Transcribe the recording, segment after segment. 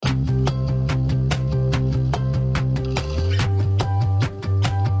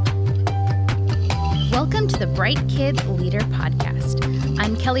the Bright Kids Leader Podcast.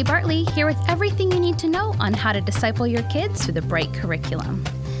 I'm Kelly Bartley, here with everything you need to know on how to disciple your kids through the Bright curriculum.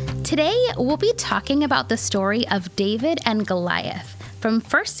 Today, we'll be talking about the story of David and Goliath from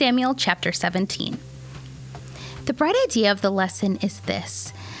 1 Samuel chapter 17. The bright idea of the lesson is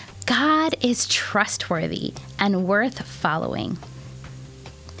this: God is trustworthy and worth following.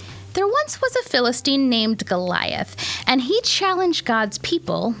 There once was a Philistine named Goliath, and he challenged God's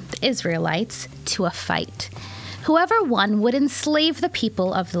people, the Israelites, to a fight. Whoever won would enslave the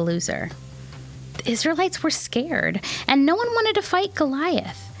people of the loser. The Israelites were scared, and no one wanted to fight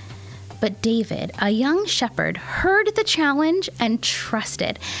Goliath. But David, a young shepherd, heard the challenge and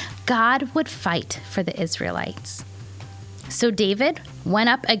trusted God would fight for the Israelites. So David went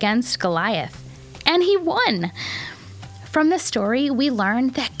up against Goliath, and he won. From this story, we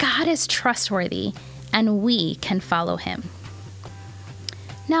learn that God is trustworthy and we can follow him.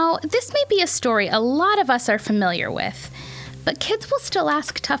 Now, this may be a story a lot of us are familiar with, but kids will still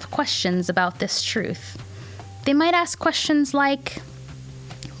ask tough questions about this truth. They might ask questions like,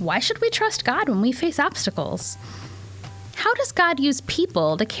 why should we trust God when we face obstacles? How does God use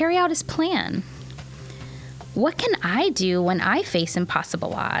people to carry out his plan? What can I do when I face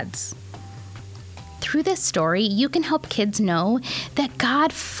impossible odds? Through this story, you can help kids know that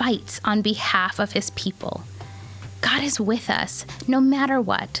God fights on behalf of his people. God is with us no matter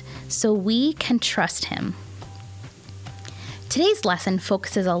what, so we can trust him. Today's lesson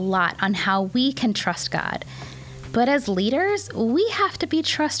focuses a lot on how we can trust God, but as leaders, we have to be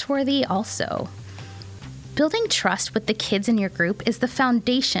trustworthy also. Building trust with the kids in your group is the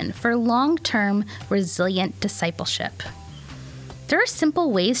foundation for long-term, resilient discipleship. There are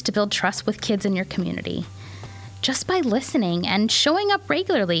simple ways to build trust with kids in your community. Just by listening and showing up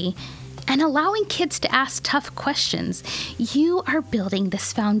regularly and allowing kids to ask tough questions, you are building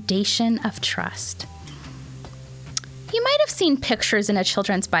this foundation of trust. You might have seen pictures in a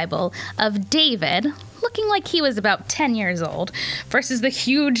children's Bible of David looking like he was about 10 years old versus the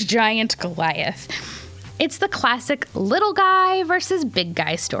huge giant Goliath. It's the classic little guy versus big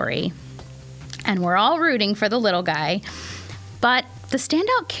guy story. And we're all rooting for the little guy. But the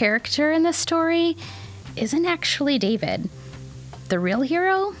standout character in this story isn't actually David. The real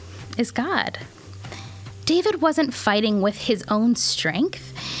hero is God. David wasn't fighting with his own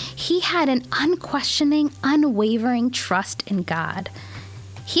strength. He had an unquestioning, unwavering trust in God.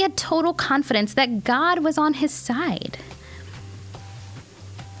 He had total confidence that God was on his side.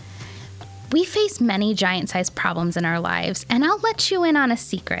 We face many giant-sized problems in our lives, and I'll let you in on a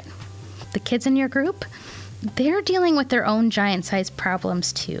secret. The kids in your group, they're dealing with their own giant-sized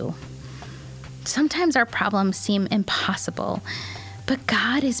problems too. Sometimes our problems seem impossible, but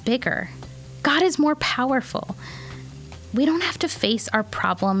God is bigger. God is more powerful. We don't have to face our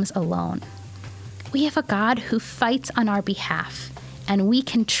problems alone. We have a God who fights on our behalf, and we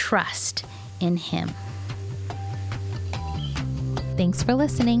can trust in him. Thanks for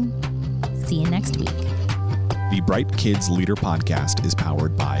listening. See you next week. The Bright Kids Leader Podcast is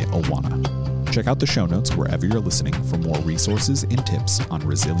powered by Awana. Check out the show notes wherever you're listening for more resources and tips on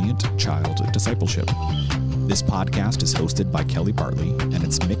resilient child discipleship. This podcast is hosted by Kelly Bartley, and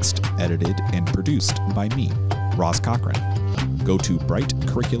it's mixed, edited, and produced by me, Ross Cochran. Go to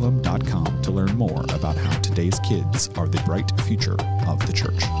brightcurriculum.com to learn more about how today's kids are the bright future of the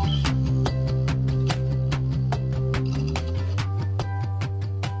church.